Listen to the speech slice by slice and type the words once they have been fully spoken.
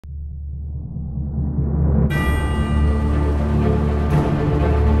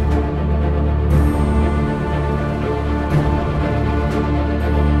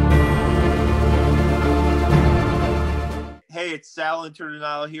Sal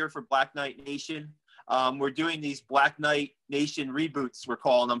International here for Black Knight Nation. We're doing these Black Knight Nation reboots, we're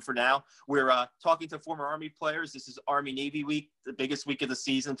calling them for now. We're talking to former Army players. This is Army-Navy week, the biggest week of the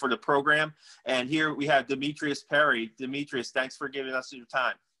season for the program. And here we have Demetrius Perry. Demetrius, thanks for giving us your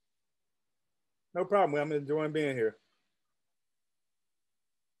time. No problem. I'm enjoying being here.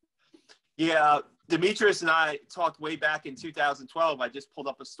 Yeah, Demetrius and I talked way back in 2012. I just pulled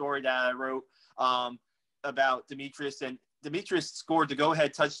up a story that I wrote about Demetrius, and Demetrius scored the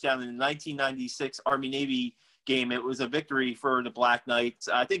go-ahead touchdown in the 1996 Army-Navy game. It was a victory for the Black Knights.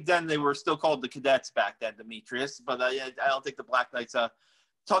 I think then they were still called the Cadets back then, Demetrius, but I don't think the Black Knights.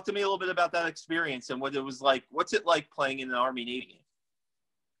 Talk to me a little bit about that experience and what it was like. What's it like playing in an Army-Navy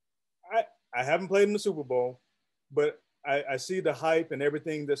game? I haven't played in the Super Bowl, but I see the hype and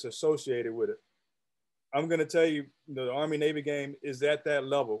everything that's associated with it. I'm going to tell you, the Army-Navy game is at that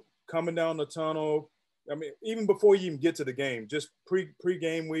level. Coming down the tunnel, I mean, even before you even get to the game, just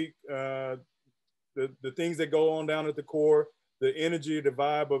pre-game week, the things that go on down at the core, the energy, the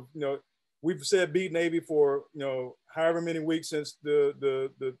vibe of, we've said beat Navy for, however many weeks since the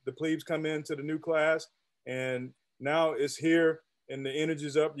plebes come into the new class. And now it's here and the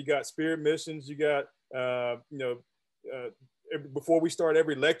energy's up. You got spirit missions. You got, before we start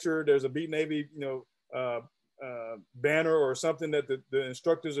every lecture, there's a beat Navy, banner or something that the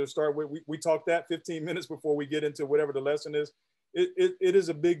instructors will start with. We talk that 15 minutes before we get into whatever the lesson is. It is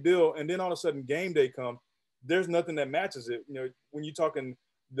a big deal. And then all of a sudden game day comes, there's nothing that matches it. When you're talking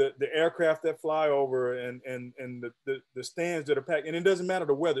the aircraft that fly over and the stands that are packed, and it doesn't matter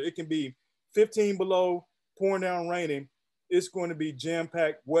the weather. It can be 15 below, pouring down, raining. It's going to be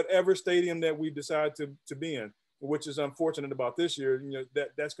jam-packed, whatever stadium that we decide to be in, which is unfortunate about this year.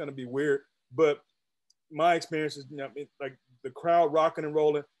 That's going to be weird. But my experience is, like the crowd rocking and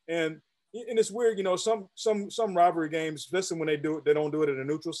rolling, and it's weird. Some rivalry games, especially when they don't do it at a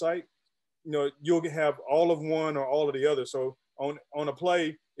neutral site. You'll have all of one or all of the other. So on a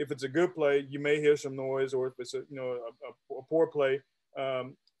play, if it's a good play, you may hear some noise, or if it's a poor play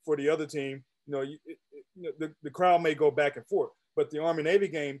for the other team, the crowd may go back and forth. But the Army-Navy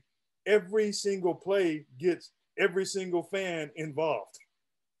game, every single play gets every single fan involved.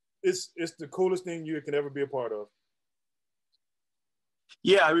 It's the coolest thing you can ever be a part of.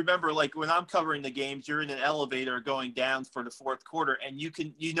 Yeah, I remember like when I'm covering the games, you're in an elevator going down for the fourth quarter, and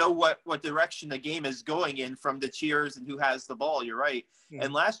you know what direction the game is going in from the cheers and who has the ball. You're right. Mm-hmm.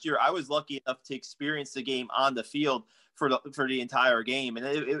 And last year I was lucky enough to experience the game on the field for the entire game, and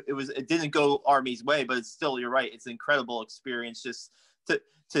it didn't go Army's way, but it's still, you're right, it's an incredible experience just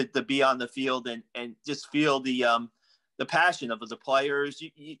to be on the field and just feel the passion of the players.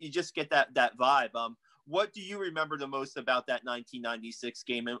 You just get that vibe. What do you remember the most about that 1996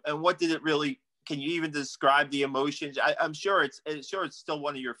 game, and what did it really? Can you even describe the emotions? I'm sure it's still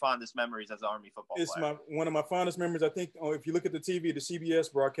one of your fondest memories as an Army football player. It's one of my fondest memories. I think if you look at the TV, the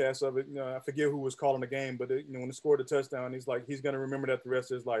CBS broadcast of it, I forget who was calling the game, but when he scored a touchdown, he's going to remember that the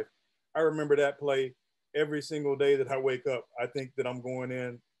rest of his life. I remember that play every single day that I wake up. I think that I'm going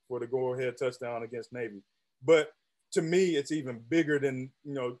in for the go-ahead touchdown against Navy. But to me, it's even bigger than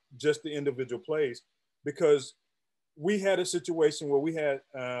just the individual plays, because we had a situation where we had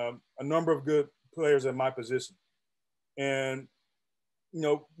a number of good players at my position. And,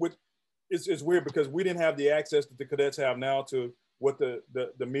 it's weird because we didn't have the access that the cadets have now to what the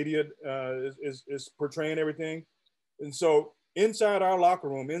media is portraying everything. And so inside our locker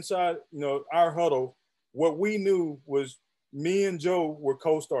room, inside, our huddle, what we knew was me and Joe were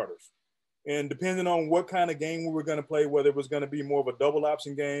co-starters. And depending on what kind of game we were going to play, whether it was going to be more of a double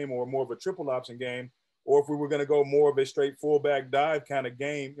option game or more of a triple option game, or if we were going to go more of a straight fullback dive kind of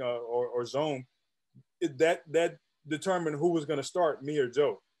game or zone, that determined who was going to start, me or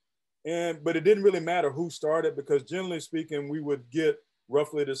Joe. But it didn't really matter who started, because generally speaking, we would get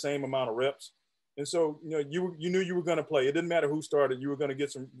roughly the same amount of reps. And so, you knew you were going to play. It didn't matter who started. You were going to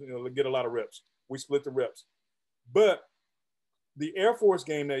get get a lot of reps. We split the reps. But the Air Force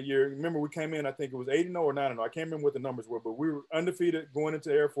game that year, remember we came in, I think it was 8-0 or 9-0. I can't remember what the numbers were, but we were undefeated going into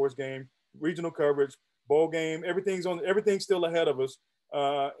the Air Force game, regional coverage, bowl game, everything's still ahead of us.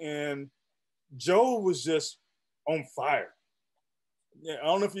 And Joe was just on fire. Yeah, I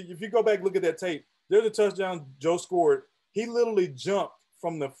don't know if you go back, look at that tape, there's a touchdown Joe scored. He literally jumped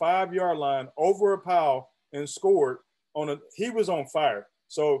from the 5-yard line over a pile and scored he was on fire.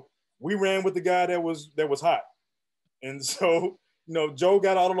 So we ran with the guy that was hot. And so, Joe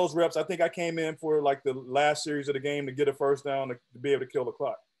got all of those reps. I think I came in for like the last series of the game to get a first down to be able to kill the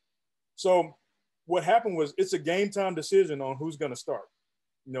clock. So what happened was, it's a game time decision on who's going to start.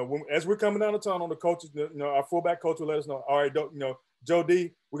 as we're coming down the tunnel, the coaches, our fullback coach will let us know, all right, Joe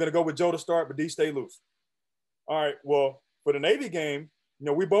D, we're going to go with Joe to start, but D stay loose. All right, well, for the Navy game,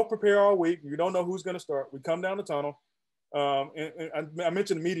 we both prepare all week. We don't know who's going to start. We come down the tunnel. And I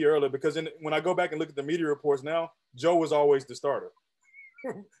mentioned the media earlier because when I go back and look at the media reports now, Joe was always the starter.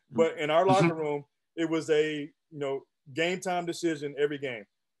 But in our locker room, it was a, game time decision every game.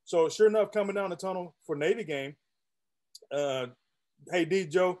 So sure enough, coming down the tunnel for Navy game, hey, D,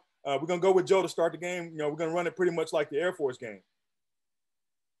 Joe, we're going to go with Joe to start the game. We're going to run it pretty much like the Air Force game.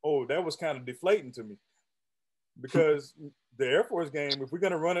 Oh, that was kind of deflating to me because the Air Force game, if we're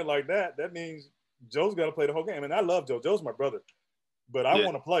going to run it like that, that means Joe's got to play the whole game. And I love Joe. Joe's my brother, but I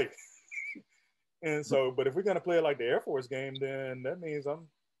want to play. And so, but if we're going to play it like the Air Force game, then that means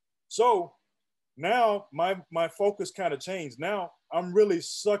so now my focus kind of changed. Now I'm really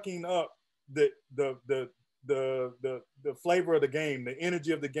sucking up the flavor of the game, the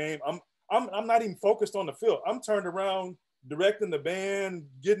energy of the game. I'm not even focused on the field. I'm turned around directing the band,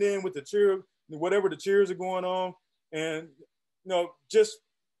 getting in with the cheer, whatever the cheers are going on. And,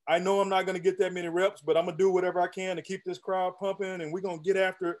 I know I'm not going to get that many reps, but I'm going to do whatever I can to keep this crowd pumping, and we're going to get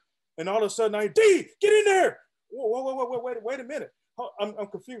after it. And all of a sudden, D, get in there. Whoa, wait a minute. I'm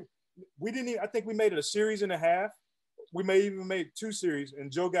confused. I think we made it a series and a half. We may even made 2 series,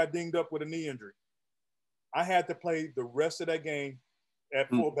 and Joe got dinged up with a knee injury. I had to play the rest of that game at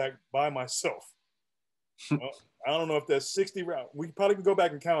fullback by myself. I don't know if that's 60 reps. We probably can go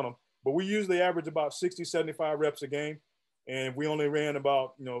back and count them, but we usually average about 60, 75 reps a game. And we only ran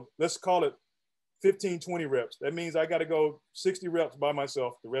about, let's call it 15, 20 reps. That means I got to go 60 reps by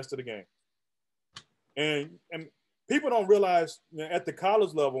myself the rest of the game. And people don't realize at the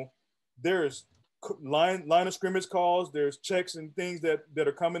college level, there's line of scrimmage calls. There's checks and things that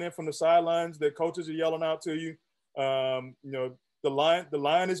are coming in from the sidelines that coaches are yelling out to you. The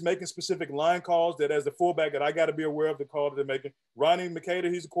line is making specific line calls that as the fullback that I got to be aware of the call that they're making. Ronnie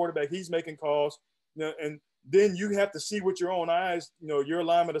McCader, he's the quarterback. He's making calls. And then you have to see with your own eyes, your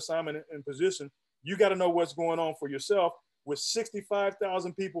alignment, assignment, and position. You got to know what's going on for yourself with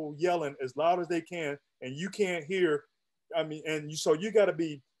 65,000 people yelling as loud as they can, and you can't hear. So you got to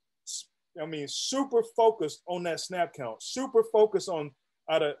be, super focused on that snap count, super focused on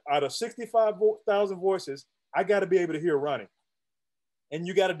out of 65,000 voices, I got to be able to hear Ronnie. And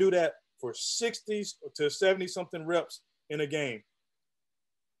you got to do that for 60 to 70 something reps in a game.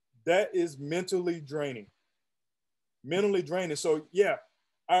 That is mentally draining. So yeah,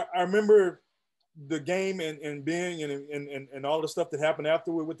 I remember the game and being and all the stuff that happened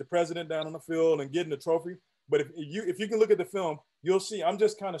afterward with the president down on the field and getting the trophy. But if you can look at the film, you'll see I'm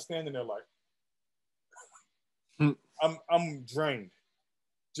just kind of standing there like I'm drained,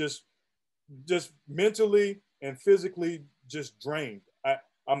 just mentally and physically just drained.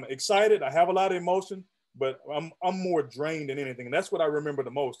 I'm excited. I have a lot of emotion, but I'm more drained than anything. And that's what I remember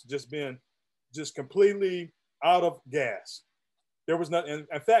the most, just being just completely out of gas. There was nothing.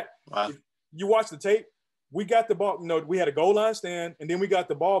 In fact, if you watch the tape, we got the ball, we had a goal line stand and then we got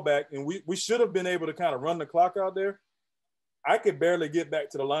the ball back and we should have been able to kind of run the clock out there. I could barely get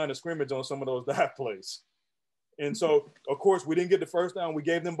back to the line of scrimmage on some of those dive plays. And so, of course, we didn't get the first down. We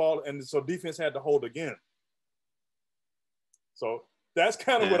gave them ball, and so defense had to hold again. So that's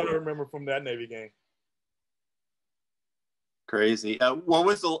kind of what I remember from that Navy game. Crazy. What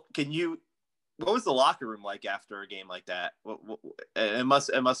was the locker room like after a game like that? It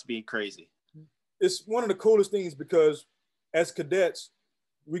must be crazy. It's one of the coolest things because as cadets,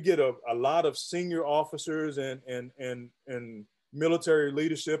 we get a lot of senior officers and military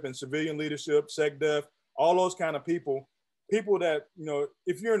leadership and civilian leadership, SecDef, all those kind of people that,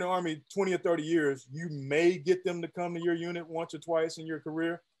 if you're in the Army 20 or 30 years, you may get them to come to your unit once or twice in your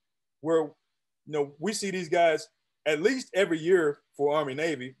career, where, we see these guys at least every year for Army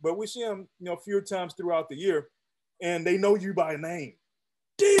Navy, but we see them, a few times throughout the year, and they know you by name.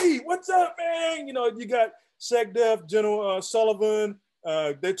 D, what's up, man? You got SecDef, General Sullivan,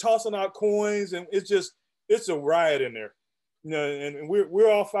 they're tossing out coins, and it's a riot in there. And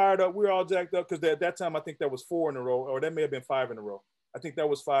we're all fired up. We're all jacked up because at that time, I think that was 4 in a row, or that may have been 5 in a row. I think that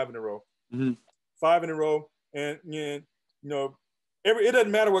was 5 in a row. Mm-hmm. 5 in a row. And, it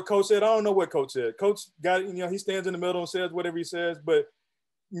doesn't matter what coach said. I don't know what coach said. Coach got, he stands in the middle and says whatever he says. But,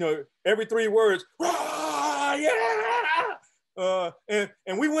 every 3 words, rah, yeah.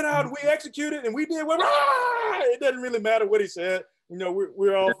 And we went out and we executed and we did what, rah! It doesn't really matter what he said.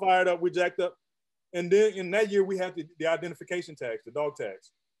 We're all fired up. We're jacked up. And then in that year, we have the identification tags, the dog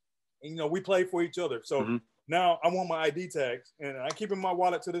tags. And, we play for each other. So now I want my ID tags, and I keep them in my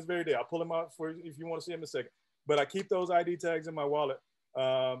wallet to this very day. I'll pull them out for if you want to see them in a second. But I keep those ID tags in my wallet.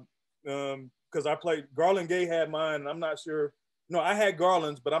 Because I played Garland Gay had mine, and I'm not sure. No, I had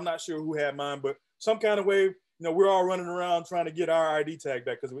Garland's, but I'm not sure who had mine. But some kind of way, we're all running around trying to get our ID tag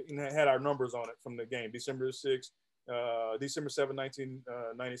back because we had our numbers on it from the game, December 6th, December 7,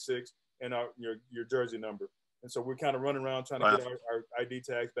 1996, and your jersey number. And so we're kind of running around trying to get our ID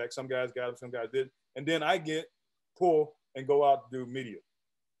tags back. Some guys got them, some guys didn't. And then I pull and go out to do media.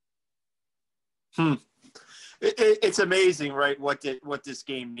 It's amazing, right? What this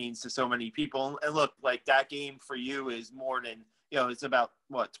game means to so many people. And look, like that game for you is more than, it's about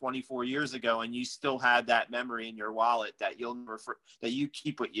 24 years ago, and you still had that memory in your wallet that that you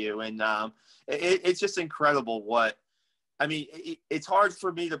keep with you. And it's just incredible it's hard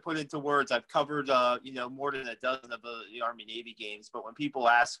for me to put into words. I've covered, more than a dozen of the Army Navy games, but when people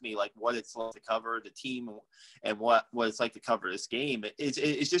ask me like what it's like to cover the team and what it's like to cover this game,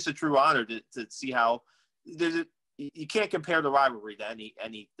 it's just a true honor to see how you can't compare the rivalry to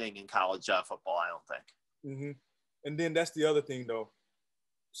anything in college football, I don't think. Mm-hmm. And then that's the other thing, though.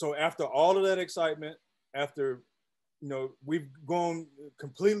 So after all of that excitement, after we've gone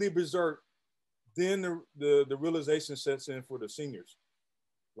completely berserk, then the realization sets in for the seniors.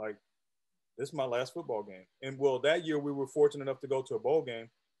 Like, this is my last football game. And that year we were fortunate enough to go to a bowl game,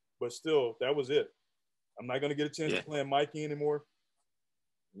 but still, that was it. I'm not going to get a chance to play in Mikey anymore.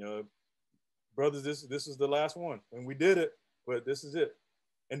 Brothers, this is the last one. And we did it, but this is it.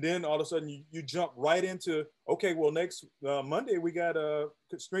 And then all of a sudden you jump right into, okay, well, next Monday we got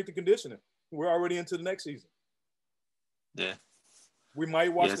strength and conditioning. We're already into the next season. Yeah. We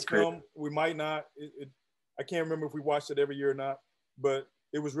might watch the film. We might not. I can't remember if we watched it every year or not, but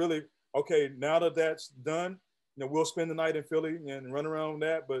it was really, okay, now that that's done, we'll spend the night in Philly and run around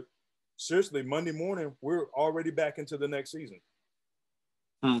that. But seriously, Monday morning, we're already back into the next season.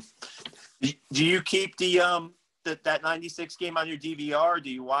 Do you keep that 96 game on your DVR? Do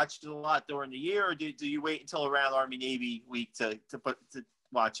you watch it a lot during the year, or do you wait until around Army Navy week to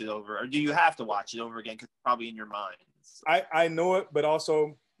watch it over, or do you have to watch it over again because it's probably in your mind? I know it, but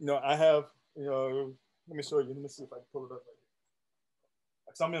also I have let me show you. Let me see if I can pull it up.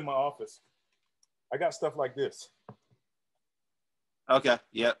 Because I'm in my office. I got stuff like this. Okay.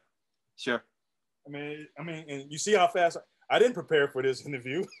 Yep. Sure. I mean, and you see how fast I didn't prepare for this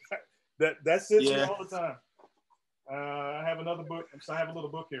interview. that sits here all the time. I have another book. So I have a little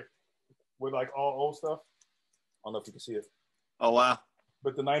book here with like all old stuff. I don't know if you can see it. Oh wow!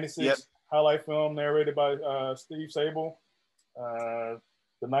 But the '96 highlight film narrated by Steve Sable, the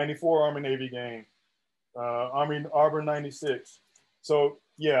 '94 Army Navy game, Army Arbor '96. So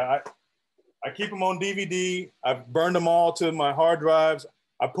yeah, I keep them on DVD. I've burned them all to my hard drives.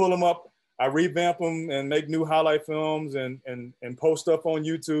 I pull them up. I revamp them and make new highlight films and post stuff on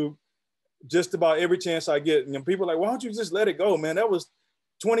YouTube. Just about every chance I get. And people are like, why don't you just let it go, man? That was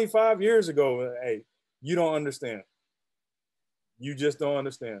 25 years ago. Hey, you don't understand. You just don't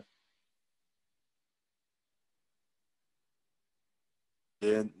understand.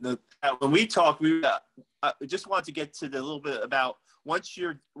 And when we talk, we just want to get to the little bit about once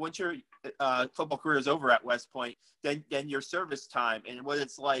your football career is over at West Point, then your service time and what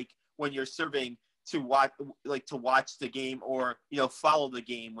it's like when you're serving to watch the game or follow the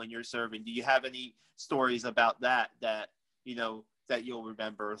game when you're serving. Do you have any stories about that you'll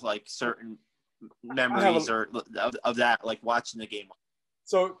remember, like certain memories of that, like watching the game?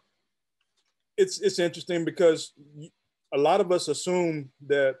 So it's interesting because a lot of us assume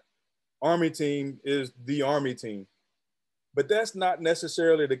that Army team is the Army team, but that's not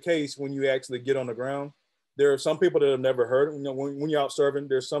necessarily the case when you actually get on the ground. There are some people that have never heard, when you're out serving,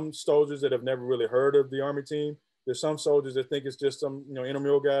 there's some soldiers that have never really heard of the Army team. There's some soldiers that think it's just some,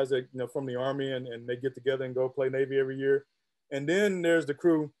 intramural guys that, from the Army and they get together and go play Navy every year. And then there's the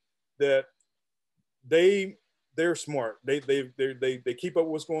crew that they're smart. They keep up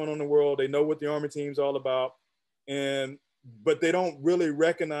with what's going on in the world. They know what the Army team's all about. But they don't really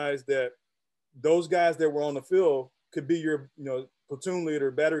recognize that those guys that were on the field could be your, platoon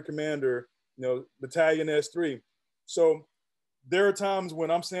leader, battery commander, battalion S3. So there are times when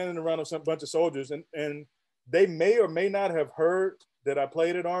I'm standing around with some bunch of soldiers and they may or may not have heard that I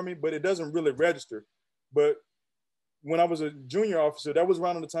played at Army, but it doesn't really register. But when I was a junior officer, that was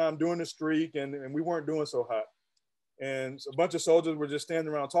around the time during the streak and we weren't doing so hot. And a bunch of soldiers were just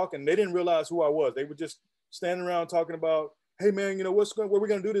standing around talking. They didn't realize who I was. They were just standing around talking about, hey man, what are we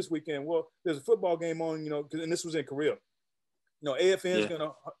gonna do this weekend? Well, there's a football game on, and this was in Korea. AFN's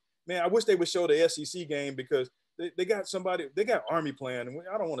gonna, man, I wish they would show the SEC game because they got Army playing, and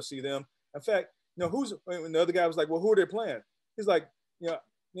I don't want to see them. In fact, and the other guy was like, well, who are they playing? He's like, he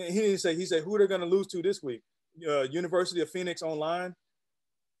didn't say, he said, who they're gonna lose to this week? University of Phoenix online.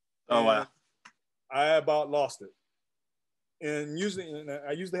 Oh, wow. I about lost it. And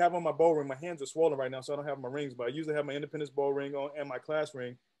I usually have on my bow ring. My hands are swollen right now, so I don't have my rings, but I usually have my Independence bow ring on and my class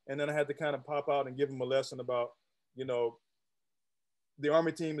ring. And then I had to kind of pop out and give them a lesson about, you know, the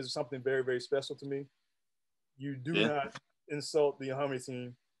Army team is something very, very special to me. You do not insult the Army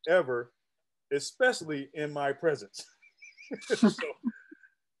team ever, especially in my presence.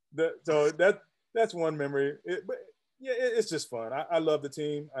 so that's one memory. But yeah, it's just fun. I love the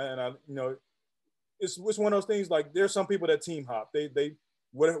team, and you know, it's one of those things. Like, there's some people that team hop. They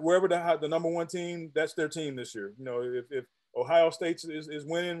wherever the number one team, that's their team this year. You know, if Ohio State is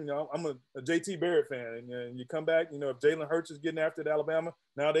winning, you know, I'm a JT Barrett fan, and you come back, you know, if Jalen Hurts is getting after Alabama,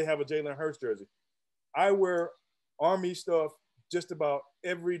 now they have a Jalen Hurts jersey. I wear Army stuff just about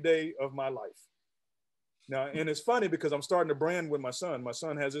every day of my life. Now, and it's funny because I'm starting to brand with my son. My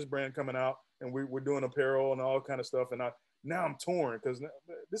son has his brand coming out, and we're doing apparel and all kind of stuff. And now I'm torn because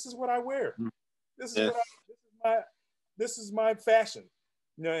this is what I wear. This is my fashion,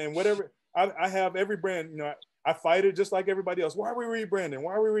 you know. And whatever I have every brand, you know, I fight it just like everybody else. Why are we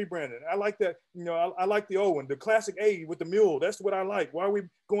rebranding? I like that, you know. I like the old one, the classic A with the mule. That's what I like. Why are we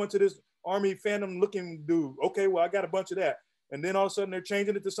going to this Army Phantom looking dude? Okay, well, I got a bunch of that, and then all of a sudden they're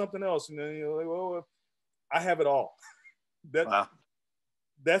changing it to something else, and then, you know, like, well, I have it all.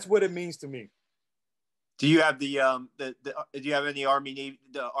 That's what it means to me. Do you have do you have any Army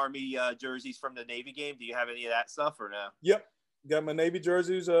jerseys from the Navy game? Do you have any of that stuff or no? Yep, got my Navy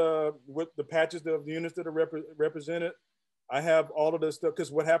jerseys with the patches of the units that are represented. I have all of this stuff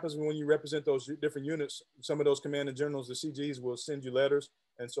because what happens when you represent those different units? Some of those commanding generals, the CGs, will send you letters,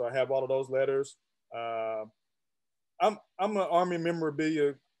 and so I have all of those letters. I'm an Army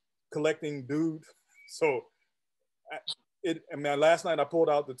memorabilia collecting dude, so. Last night I pulled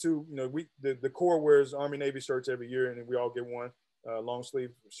out the two, you know, the Corps wears Army Navy shirts every year, and we all get one long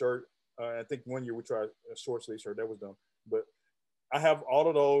sleeve shirt. I think one year we tried a short sleeve shirt. That was dumb. But I have all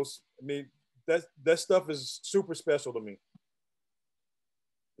of those. I mean, that stuff is super special to me.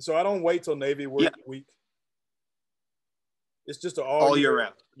 So I don't wait till Navy week. It's just all year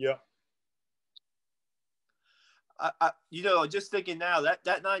round. Yeah. You know, just thinking now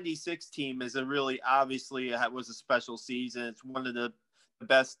that 96 team is obviously was a special season. It's one of the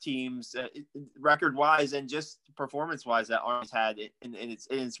best teams record wise and just performance wise that Army's had in its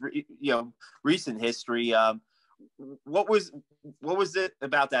you know, recent history. What was it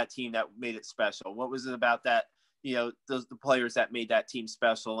about that team that made it special? What was it about that, you know, the players that made that team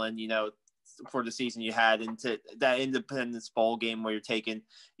special? And, you know, for the season you had into that Independence Bowl game where you're taking,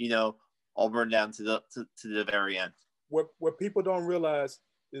 you know, Auburn down to the very end. What people don't realize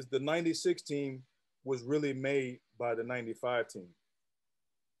is the 96 team was really made by the 95 team.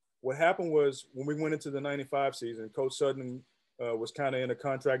 What happened was when we went into the 95 season, Coach Sutton was kind of in a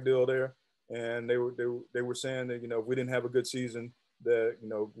contract deal there, and they were saying that, you know, if we didn't have a good season, that, you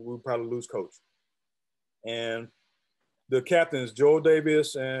know, we would probably lose coach. And the captains, Joel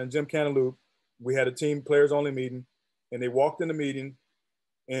Davis and Jim Cantaloupe, we had a team players only meeting, and they walked in the meeting.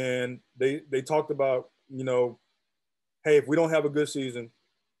 And they talked about, you know, hey, if we don't have a good season,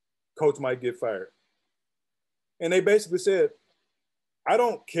 coach might get fired. And they basically said, I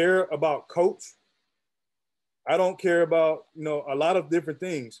don't care about coach. I don't care about, you know, a lot of different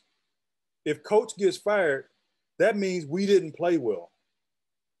things. If coach gets fired, that means we didn't play well.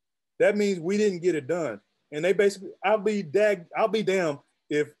 That means we didn't get it done. And they basically, I'll be damned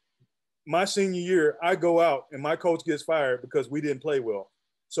if my senior year I go out and my coach gets fired because we didn't play well.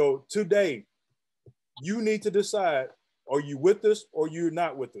 So today, you need to decide, are you with us or you're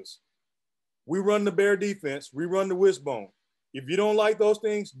not with us? We run the bear defense. We run the wishbone. If you don't like those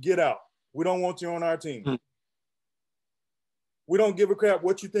things, get out. We don't want you on our team. We don't give a crap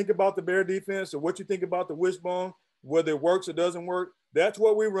what you think about the bear defense or what you think about the wishbone, whether it works or doesn't work. That's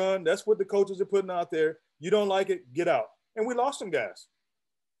what we run. That's what the coaches are putting out there. You don't like it, get out. And we lost some guys.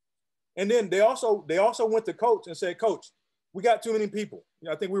 And then they also went to coach and said, Coach, we got too many people. You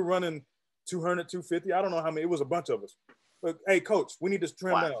know, I think we were running 200, 250. I don't know how many. It was a bunch of us. But, hey, coach, we need to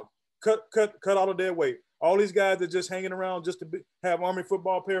trim down. Cut all of their weight. All these guys that are just hanging around just to have Army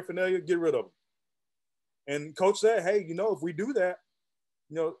football paraphernalia, get rid of them. And coach said, hey, you know, if we do that,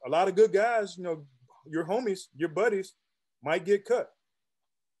 you know, a lot of good guys, you know, your homies, your buddies might get cut.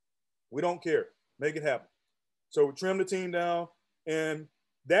 We don't care. Make it happen. So we trimmed the team down. And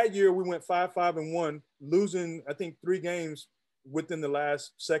that year we went 5-5-1, losing, I think, 3 games within the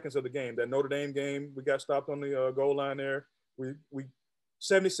last seconds of the game. That Notre Dame game, we got stopped on the goal line there. We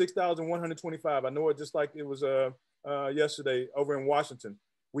 76,125. I know it just like it was yesterday over in Washington.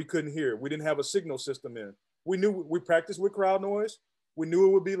 We couldn't hear. We didn't have a signal system in. We knew we practiced with crowd noise. We knew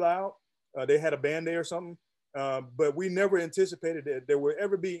it would be loud. They had a band day or something. But we never anticipated that there would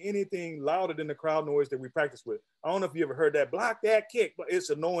ever be anything louder than the crowd noise that we practice with. I don't know if you ever heard that, block that kick, but it's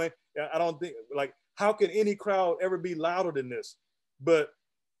annoying. I don't think, like, how can any crowd ever be louder than this? But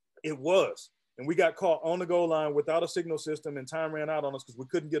it was. And we got caught on the goal line without a signal system, and time ran out on us because we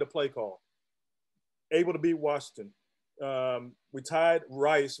couldn't get a play call. Able to beat Washington. We tied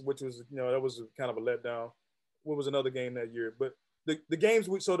Rice, which was, that was kind of a letdown. What was another game that year? But the games,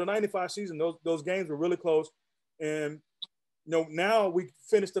 so the 95 season, those games were really close. And, now we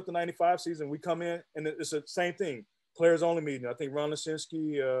finished up the 95 season. We come in, and it's the same thing. Players only meeting. I think Ron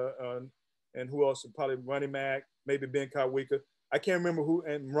Lisinski and who else? Probably Ronnie Mack, maybe Ben Kawika. I can't remember who.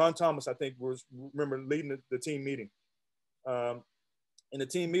 And Ron Thomas, I think, remember leading the team meeting. And the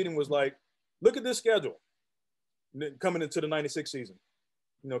team meeting was like, look at this schedule coming into the 96 season.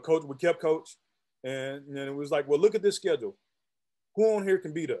 Coach, we kept coach. And it was like, well, look at this schedule. Who on here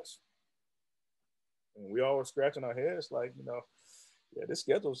can beat us? And we all were scratching our heads like, yeah, this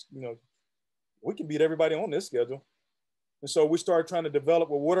schedule's, we can beat everybody on this schedule. And so we started trying to develop,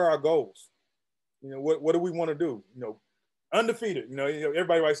 well, what are our goals? What do we want to do? Undefeated.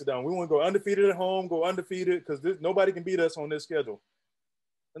 Everybody writes it down. We want to go undefeated at home, go undefeated, because nobody can beat us on this schedule.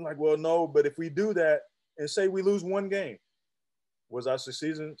 And like, well, no, but if we do that and say we lose one game, was our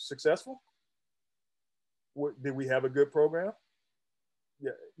season successful? Did we have a good program?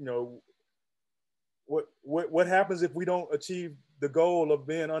 Yeah, what happens if we don't achieve the goal of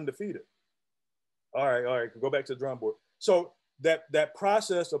being undefeated? All right, go back to the drum board. So that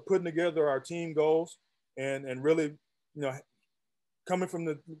process of putting together our team goals and really, coming from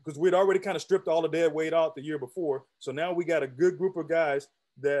because we'd already kind of stripped all the dead weight out the year before. So now we got a good group of guys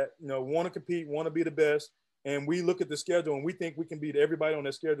that, want to compete, want to be the best. And we look at the schedule and we think we can beat everybody on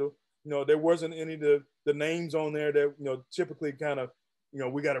that schedule. There wasn't any of the names on there that, typically kind of,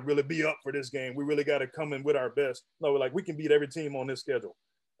 we got to really be up for this game. We really got to come in with our best. No, like, we can beat every team on this schedule.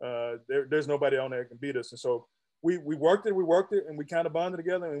 There's nobody on there that can beat us. And so we worked it, and we kind of bonded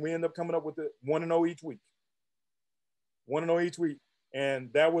together, and we ended up coming up with the 1-0 each week. 1-0 each week.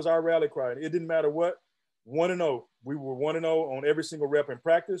 And that was our rally cry. It didn't matter what, 1-0. We were 1-0 on every single rep in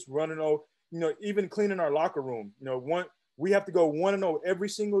practice, 1-0, even cleaning our locker room. We have to go 1-0 every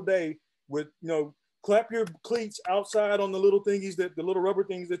single day with, clap your cleats outside on the little thingies, the little rubber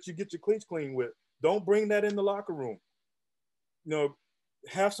things that you get your cleats clean with. Don't bring that in the locker room.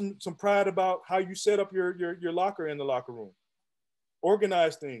 Have some pride about how you set up your locker in the locker room.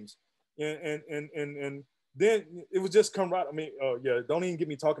 Organize things. And then it was just camaraderie. Don't even get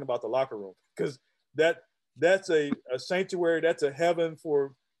me talking about the locker room, because that's a sanctuary. That's a heaven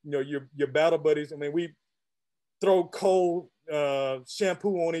for, your battle buddies. I mean, we throw cold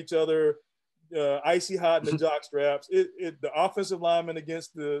shampoo on each other, icy hot in the jock straps. The offensive linemen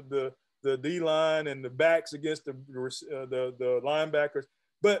against the D line, and the backs against the linebackers.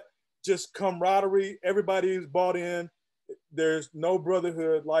 But just camaraderie. Everybody is bought in. There's no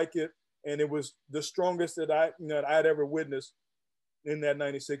brotherhood like it, and it was the strongest that I'd ever witnessed in that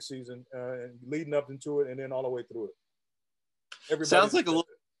 96 season, and leading up into it, and then all the way through it. Everybody sounds like a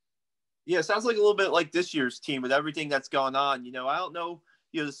little bit like this year's team with everything that's going on. I don't know.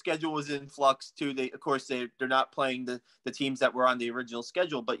 The schedule was in flux too. They're not playing the teams that were on the original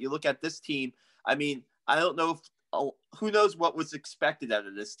schedule. But you look at this team. I mean, I don't know who knows what was expected out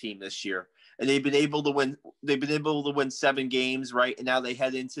of this team this year. And they've been able to win. They've been able to win 7 games, right? And now they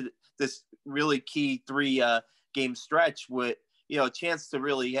head into this really key 3 game stretch with, a chance to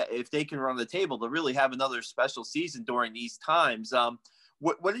really, if they can run the table, to really have another special season during these times.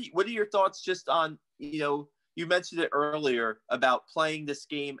 What are your thoughts just on, you mentioned it earlier about playing this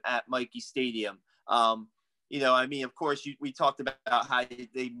game at Michie Stadium. Of course, we talked about how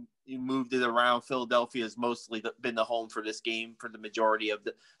you moved it around. Philadelphia has mostly been the home for this game for the majority of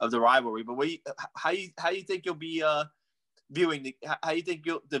the rivalry. But how you think you'll be viewing how you think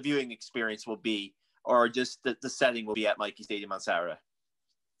the viewing experience will be, or just the setting will be at Michie Stadium on Saturday?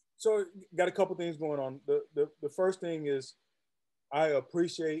 So, got a couple things going on. The first thing is, I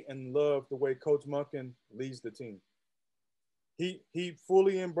appreciate and love the way Coach Monken leads the team. He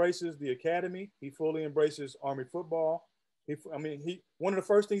fully embraces the academy. He fully embraces Army football. One of the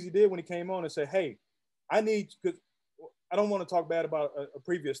first things he did when he came on and said, "Hey, because I don't want to talk bad about a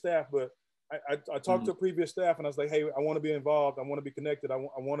previous staff, but I talked to a previous staff, and I was like, hey, I want to be involved. I want to be connected. I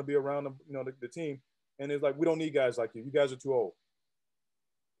want to be around the team." And it's like, we don't need guys like you. You guys are too old.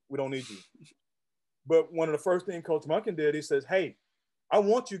 We don't need you. But one of the first things Coach Monken did, he says, hey, I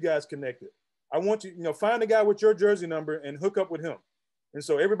want you guys connected. I want you, find a guy with your jersey number and hook up with him. And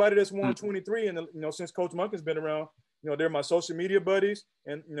so everybody that's won 23, and since Coach Monken's been around, they're my social media buddies,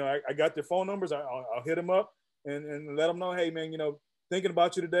 and I got their phone numbers. I'll hit them up and let them know, hey man, thinking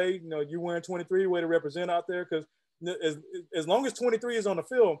about you today. You wearing 23, way to represent out there, because as long as 23 is on the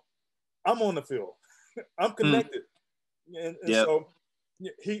field, I'm on the field. I'm connected, and yep. So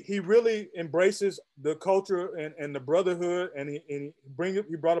he really embraces the culture and the brotherhood, and he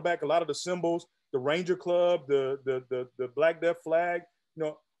brought back a lot of the symbols, the Ranger Club, the Black Death flag,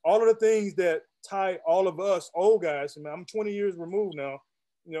 all of the things that tie all of us old guys. I mean, I'm 20 years removed now.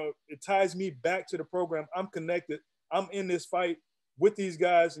 It ties me back to the program. I'm connected. I'm in this fight with these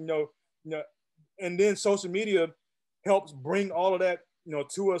guys. And then social media helps bring all of that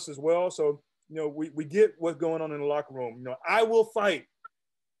to us as well. So we get what's going on in the locker room. I will fight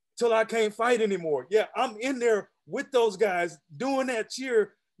till I can't fight anymore. Yeah, I'm in there with those guys doing that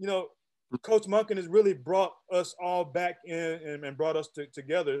cheer. Coach Monken has really brought us all back in and brought us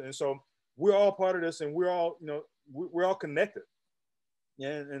together. And so we're all part of this, and we're all, we're all connected.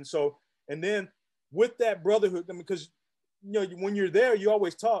 And so, and then with that brotherhood, I mean, because, when you're there, you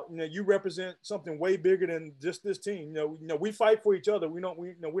always talk, you represent something way bigger than just this team. We fight for each other. We're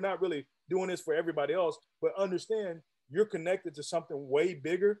not really doing this for everybody else, but understand you're connected to something way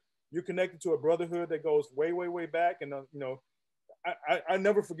bigger. You're connected to a brotherhood that goes way, way, way back. And, I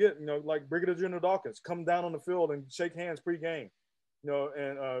never forget, like Brigadier General Dawkins come down on the field and shake hands pregame,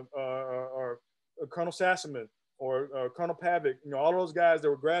 or Colonel Sassaman or Colonel Pavic, all those guys that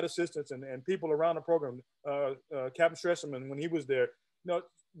were grad assistants and people around the program, Captain Stresserman when he was there,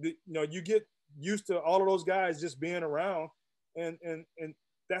 you get used to all of those guys just being around, and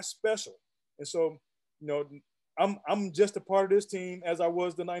that's special. And so, I'm just a part of this team as I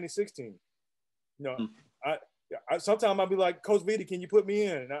was the '96 team. I sometimes I'll be like, Coach Vita, can you put me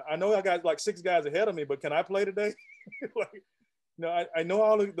in? I know I got like 6 guys ahead of me, but can I play today? I know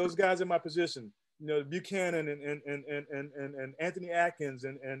all of those guys in my position. Buchanan and Anthony Atkins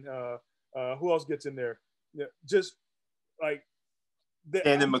and who else gets in there? Just like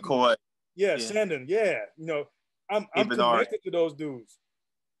Sandon McCoy. Yeah, Sandon. Yeah, I'm connected to those dudes.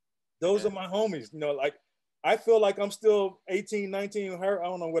 Those are my homies. Like I feel like I'm still 18, 19. I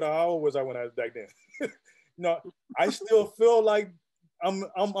don't know how old was I when I was back then. I still feel like I'm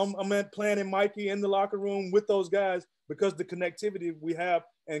at playing Mikey in the locker room with those guys because the connectivity we have,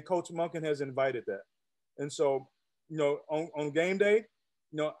 and Coach Monken has invited that. And so, on game day,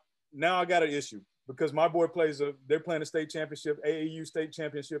 now I got an issue because my boy they're playing a state championship, AAU state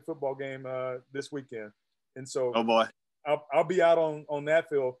championship football game this weekend. And so, oh boy, I'll be out on that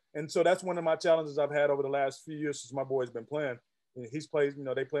field. And so that's one of my challenges I've had over the last few years since my boy's been playing. And he's played,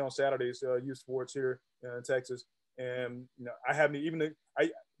 they play on Saturdays, youth sports here in Texas. And, I haven't even,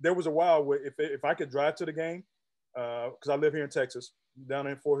 there was a while where if I could drive to the game, because I live here in Texas, down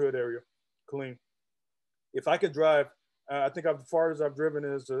in Fort Hood area, Killeen. If I could drive, I think as far as I've driven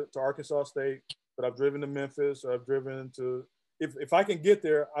is to Arkansas State, but I've driven to Memphis. I've driven to, if I can get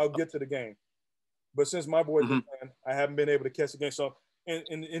there, I'll get to the game. But since my boy's been playing, I haven't been able to catch the game. So,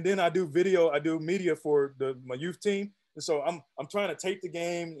 and then I do media for my youth team. And so I'm trying to tape the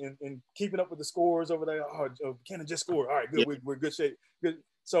game and keeping up with the scores over there. Oh, Cannon just scored. All right, good. Yeah. We're good shape. Good.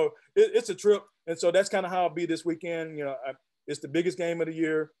 So it's a trip. And so that's kind of how I'll be this weekend. It's the biggest game of the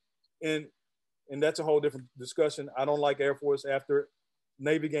year. And that's a whole different discussion. I don't like Air Force after it.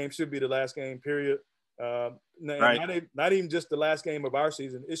 Navy game should be the last game, period. Right. Not even just the last game of our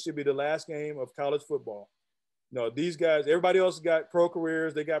season. It should be the last game of college football. These guys, everybody else got pro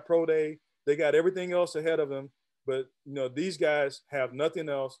careers. They got pro day. They got everything else ahead of them. But, these guys have nothing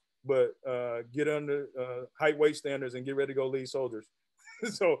else but get under height weight standards and get ready to go lead soldiers.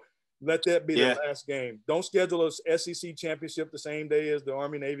 So let that be the last game. Don't schedule a SEC championship the same day as the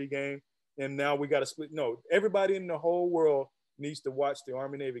Army-Navy game. And now we got to split. No, everybody in the whole world needs to watch the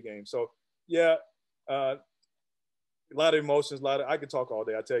Army-Navy game. So, a lot of emotions, I could talk all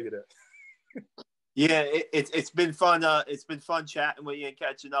day. I tell you that. Yeah, it's been fun. It's been fun chatting with you and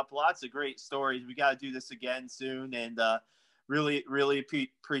catching up. Lots of great stories. We got to do this again soon, and really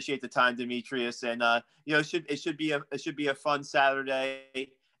appreciate the time, Demetrius. And it should be a fun Saturday.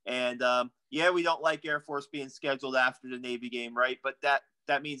 And we don't like Air Force being scheduled after the Navy game, right? But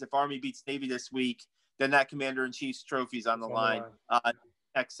that means if Army beats Navy this week, then that Commander-in-Chief's trophy's on the line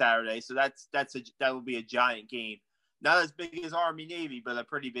next Saturday. So that will be a giant game. Not as big as Army-Navy, but a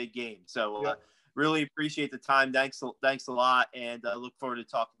pretty big game. So. Really appreciate the time. Thanks a lot, and look forward to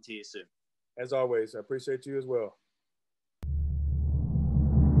talking to you soon. As always, I appreciate you as well.